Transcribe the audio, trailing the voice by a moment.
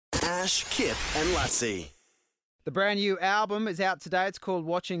Ash, Kip and Lassie. The brand new album is out today. It's called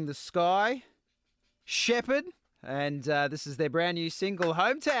Watching the Sky. Shepherd, and this is their brand new single,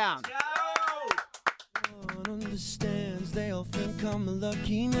 Hometown. No one understands, they all think I'm a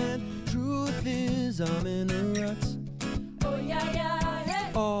lucky man. Truth is, I'm in a rut. Oh yeah, yeah,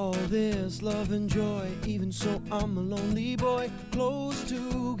 hey. All this love and joy, even so I'm a lonely boy, close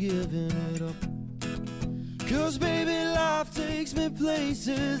to giving it up. 'Cause baby, life takes me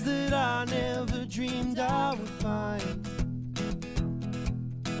places that I never dreamed I would find.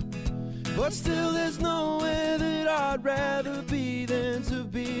 But still there's nowhere that I'd rather be than to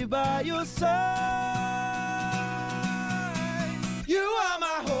be by your side. You are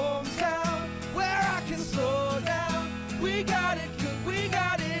my hometown, where I can slow down. We got it good, we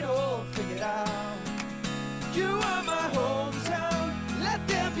got it all figured out. You are my hometown, let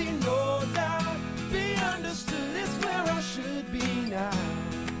there be no doubt. Be understood, it's where I should be now.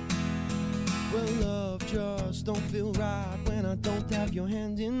 Well, love just don't feel right when I don't have your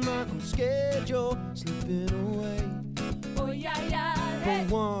hand in mine. I'm scared you're slipping away. Oh yeah, yeah, hey.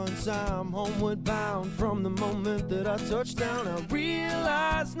 For once I'm homeward bound. From the moment that I touched down, I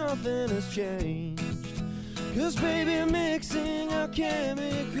realize nothing has changed. 'Cause baby, mixing our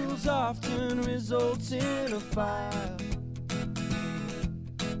chemicals often results in a fire.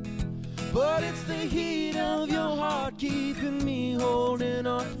 But it's the heat of your heart keeping me holding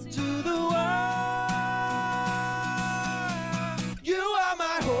on to the wire. You are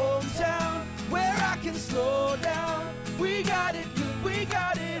my hometown, where I can slow down. We got it good, we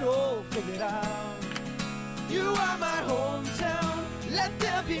got it all figured out. You are my hometown, let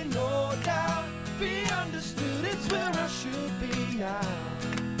there be no doubt. Be understood, it's where I should be now.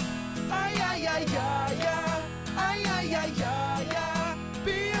 Ay, ay, ay, ay, ay, ay, ay, ay, ay, ay.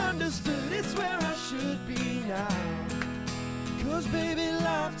 Be understood, it's where I should be now. 'Cause baby,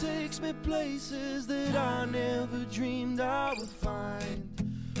 life takes me places that I never dreamed I would find.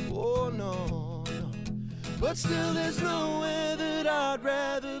 Oh no, no. But still there's nowhere that I'd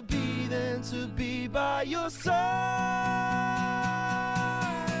rather be than to be by your side.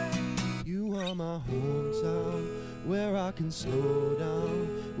 You are my hometown, where I can slow down.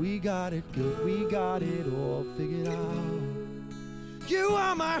 We got it good, we got it all figured out. You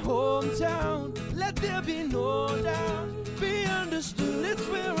are my hometown, let there be no doubt. Be understood, it's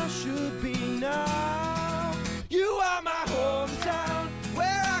where I should be now. You are my hometown,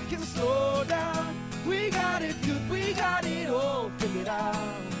 where I can slow down. We got it good, we got it all figured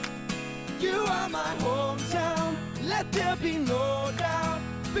out. You are my hometown, let there be no doubt.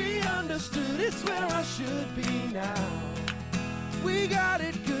 Be understood, it's where I should be now. We got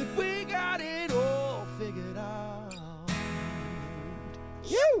it good, we got it all figured out.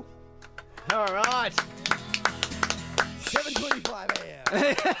 You. All right. 7:25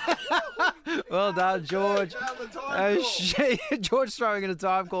 a.m. Well done, George. George throwing in a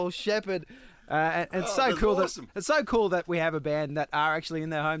time called Shepherd. And it's so cool awesome. it's so cool that we have a band that are actually in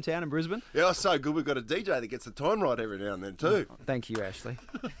their hometown in Brisbane. Yeah, it's so good. We've got a DJ that gets the time right every now and then too. Thank you, Ashley.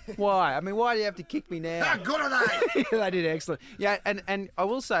 Why? I mean, why do you have to kick me now? How good are they? They did excellent. Yeah, and I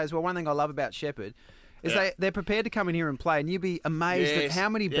will say as well, one thing I love about Shepherd is they're prepared to come in here and play, and you'd be amazed at how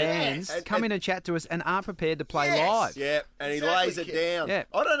many bands come in and chat to us and aren't prepared to play live. Yeah, and he lays it down. Yeah.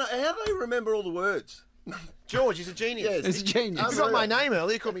 I don't know, how do they remember all the words? George, he's a genius. Yes. It's a genius. I forgot my name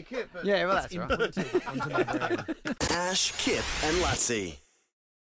earlier. He called me Kip. But Yeah, well, that's right. onto my brain. Ash, Kip and Lassie.